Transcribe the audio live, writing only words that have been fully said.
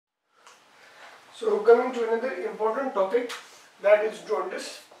So coming to another important topic, that is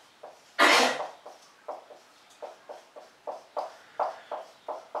jaundice.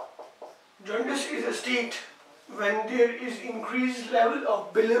 Jaundice is a state when there is increased level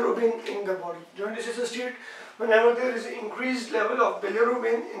of bilirubin in the body. Jaundice is a state whenever there is increased level of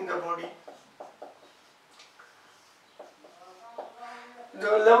bilirubin in the body.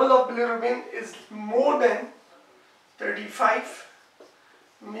 The level of bilirubin is more than 35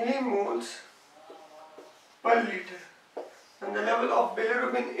 millimoles per liter. And the level of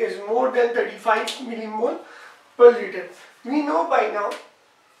bilirubin is more than 35 millimole per liter. We know by now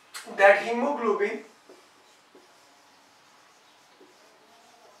that hemoglobin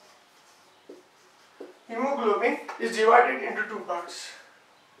is divided into two parts.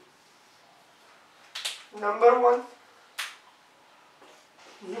 Number one,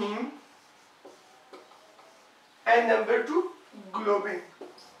 heme, and number two, globin.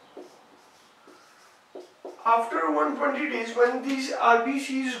 After 120 days, when these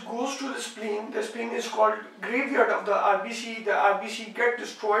RBCs goes to the spleen is called graveyard of the RBC. The RBC get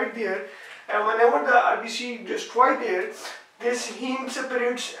destroyed there, and whenever the RBC destroyed there, this heme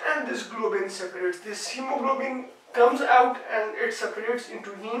separates and this globin separates. This hemoglobin comes out and it separates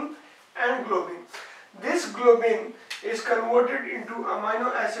into heme and globin. This globin is converted into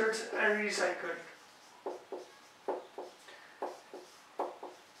amino acids and recycled.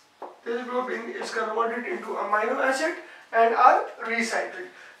 This globin is converted into amino acid and are recycled.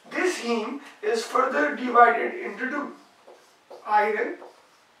 This heme is further divided into two, iron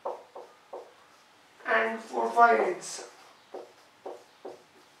and porphyrins.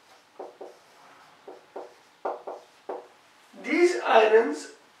 These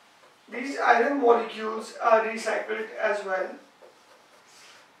iron molecules are recycled as well.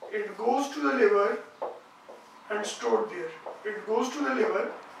 It goes to the liver and stored there. It goes to the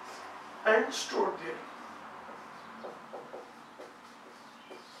liver and stored there,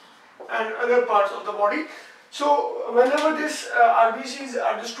 and other parts of the body. So whenever these RBCs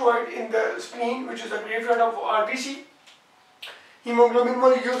are destroyed in the spleen, which is the graveyard of RBC, hemoglobin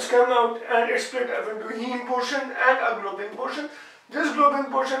molecules come out and it's split up into heme portion and a globin portion. This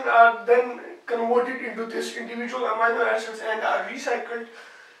globin portion are then converted into this individual amino acids and are recycled.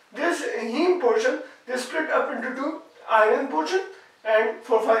 This heme portion, they split up into two, iron portion and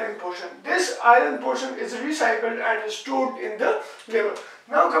porphyrin portion. This iron portion is recycled and is stored in the liver.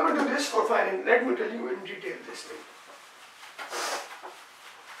 Now coming to this porphyrin, let me tell you in detail this thing.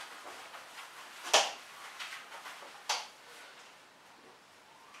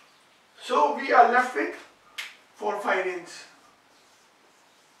 So we are left with porphyrins.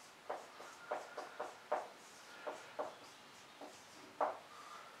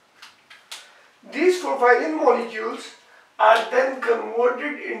 These porphyrin molecules are then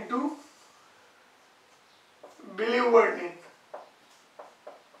converted into biliverdin.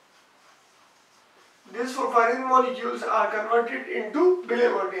 These porphyrin molecules are converted into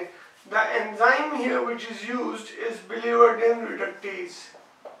biliverdin. The enzyme here which is used is biliverdin reductase.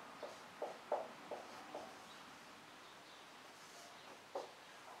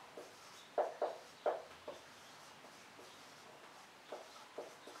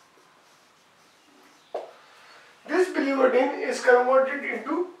 This biliverdin is converted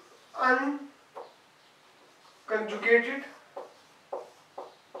into unconjugated.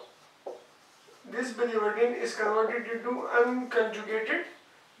 This biliverdin is converted into unconjugated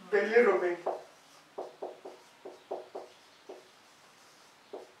bilirubin.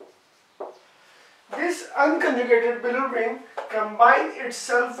 This unconjugated bilirubin combines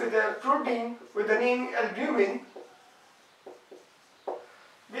itself with a protein with the name albumin.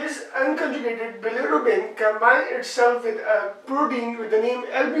 This unconjugated bilirubin combines itself with a protein with the name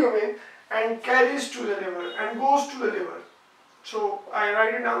albumin and carries to the liver and goes to the liver. So I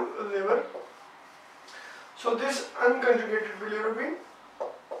write it down, liver. So this unconjugated bilirubin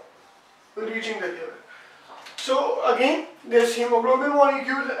reaching the liver. So again, this hemoglobin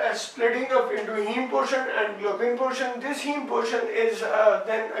molecule is splitting up into heme portion and globin portion. This heme portion is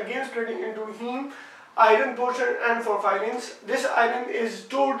then again splitting into heme, iron portion and porphyrins. This iron is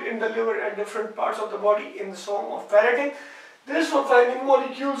stored in the liver and different parts of the body in the form of ferritin. This porphyrin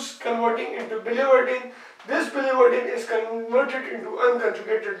molecules converting into biliverdin. This biliverdin is converted into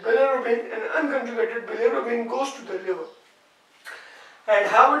unconjugated bilirubin, and unconjugated bilirubin goes to the liver. And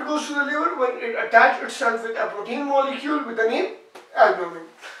how it goes to the liver? When it attaches itself with a protein molecule with the name albumin.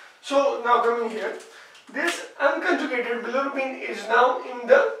 So now coming here, this unconjugated bilirubin is now in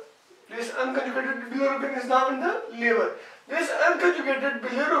the liver. This unconjugated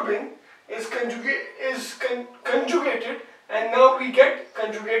bilirubin is conjugated, and now we get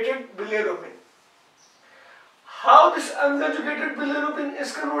conjugated bilirubin. How this unconjugated bilirubin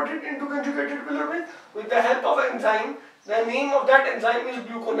is converted into conjugated bilirubin? With the help of an enzyme. The name of that enzyme is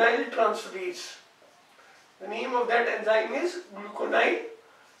gluconyl transferase. The name of that enzyme is gluconyl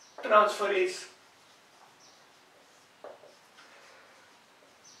transferase.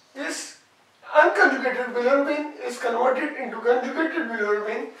 This unconjugated bilirubin is converted into conjugated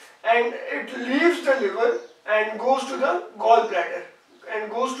bilirubin and it leaves the liver and goes to the gallbladder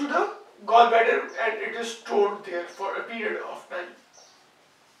and it is stored there for a period of time.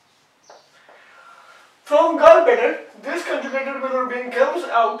 From gallbladder, this conjugated bilirubin comes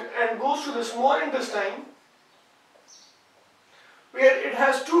out and goes to the small intestine where it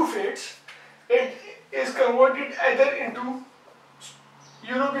has two fates. It is converted either into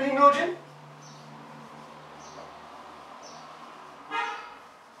urobilinogen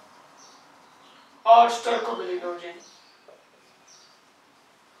or stercobilinogen.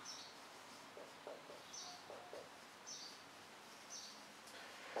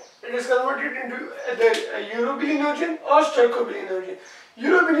 It is converted into either urobilinogen or stercobilinogen.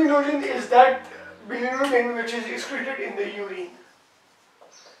 Urobilinogen is that bilirubin which is excreted in the urine,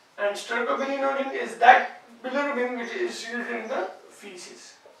 and stercobilinogen is that bilirubin which is excreted in the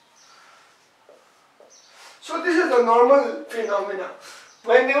feces. So this is the normal phenomena.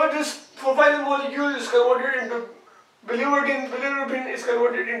 Whenever this profile molecule is converted into bilirubin, bilirubin is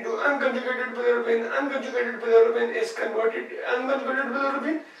converted into unconjugated bilirubin, unconjugated bilirubin is converted, unconjugated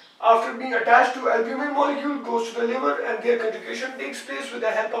bilirubin after being attached to albumin molecule goes to the liver and their conjugation takes place with the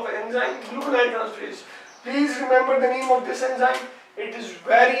help of an enzyme, gluconyl transferase. Please remember the name of this enzyme, it is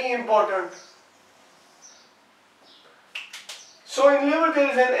very important. So in liver there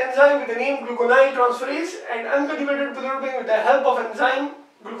is an enzyme with the name gluconyl transferase, and unconjugated bilirubin with the help of enzyme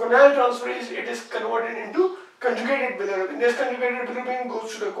gluconyl transferase it is converted into conjugated bilirubin. This conjugated bilirubin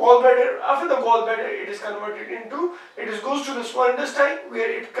goes to the gallbladder. After the gallbladder it goes to the small intestine where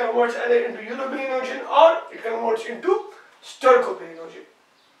it converts either into urobilinogen or it converts into stercobilinogen.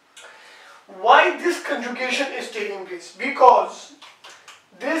 Why this conjugation is taking place? Because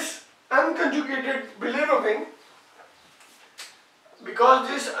this unconjugated bilirubin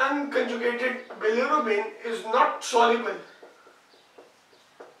is not soluble.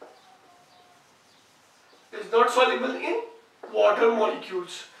 Is not soluble in water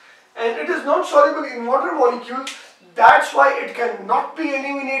molecules, and it is not soluble in water molecules. That's why it cannot be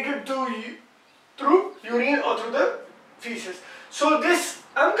eliminated through urine or through the feces. So this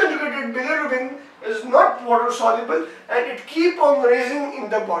unconjugated bilirubin is not water soluble and it keeps on raising in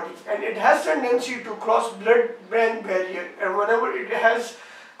the body, and it has tendency to cross blood-brain barrier, and whenever it has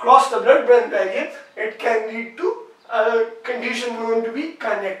crossed the blood-brain barrier it can lead to a condition known to be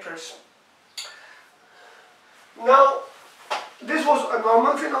connectors. Now, this was a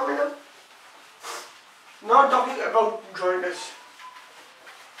normal phenomenon. Now talking about jaundice.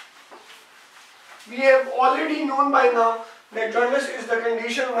 We have already known by now that jaundice is the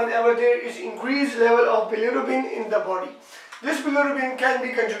condition whenever there is increased level of bilirubin in the body. This bilirubin can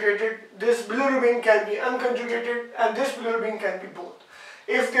be conjugated, this bilirubin can be unconjugated, and this bilirubin can be both.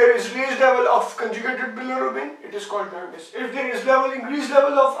 If there is raised level of conjugated bilirubin, it is called jaundice. If there is increased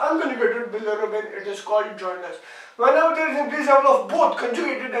level of unconjugated bilirubin, it is called jaundice. Whenever there is increased level of both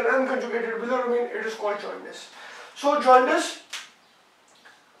conjugated and unconjugated bilirubin, it is called jaundice. So jaundice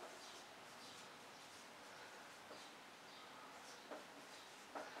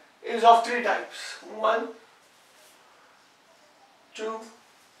is of three types: 1, 2,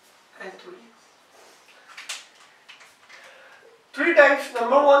 and 3. Three types.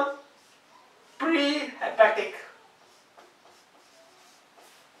 Number 1, pre-hepatic.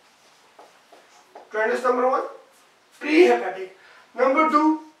 Jaundice number 1, pre-hepatic. Number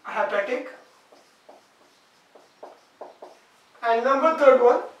 2, hepatic. And number 3rd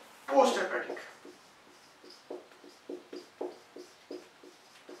one, post-hepatic.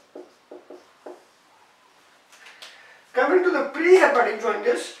 Coming to the pre-hepatic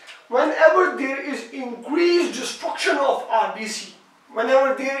jaundice, whenever there is increased destruction of RBC,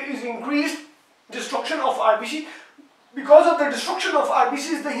 because of the destruction of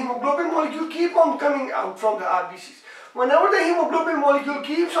RBCs, the hemoglobin molecule keep on coming out from the RBCs. Whenever the hemoglobin molecule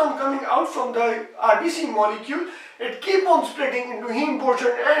keeps on coming out from the RBC molecule, it keep on splitting into heme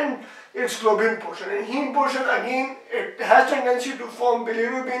portion and its globin portion. And heme portion again, it has tendency to form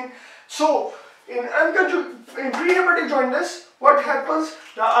bilirubin. So in pre-hepatic jaundice, what happens?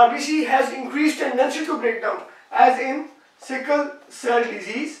 The RBC has increased tendency to break down, as in sickle cell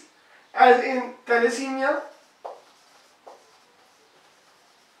disease, as in thalassemia,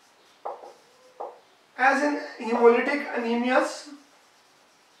 as in hemolytic anemias,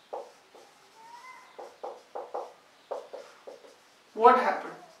 what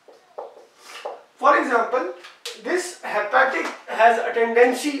happened? For example, this hepatic has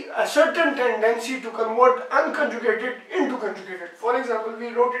a certain tendency to convert unconjugated into conjugated. For example, we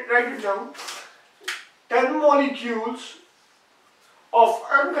write it down. 10 molecules of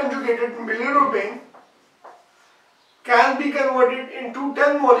unconjugated bilirubin can be converted into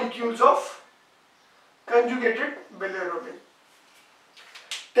 10 molecules of conjugated bilirubin.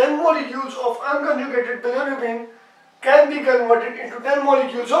 10 molecules of unconjugated bilirubin can be converted into 10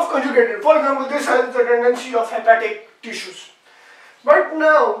 molecules of conjugated. For example, this has the tendency of hepatic tissues. But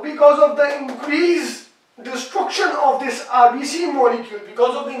now, because of the increased destruction of this RBC molecule,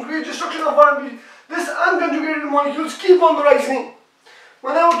 because of the increased destruction of RBC, these unconjugated molecules keep on rising.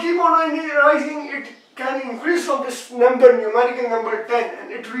 Whenever keep on rising, it can increase from this number, numerical number 10,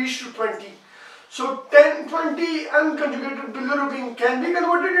 and it reaches to 20. So 20 unconjugated bilirubin can be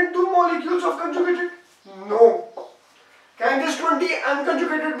converted into molecules of conjugated? No. Can this 20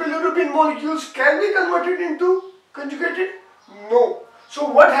 unconjugated bilirubin molecules can be converted into conjugated? No. So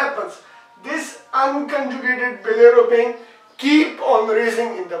what happens? This unconjugated bilirubin keep on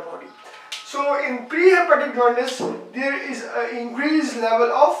rising in the body. So in prehepatic jaundice, there is an increased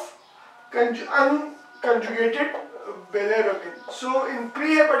level of unconjugated bilirubin. So in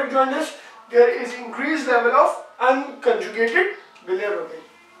prehepatic jaundice, there is increased level of unconjugated bilirubin.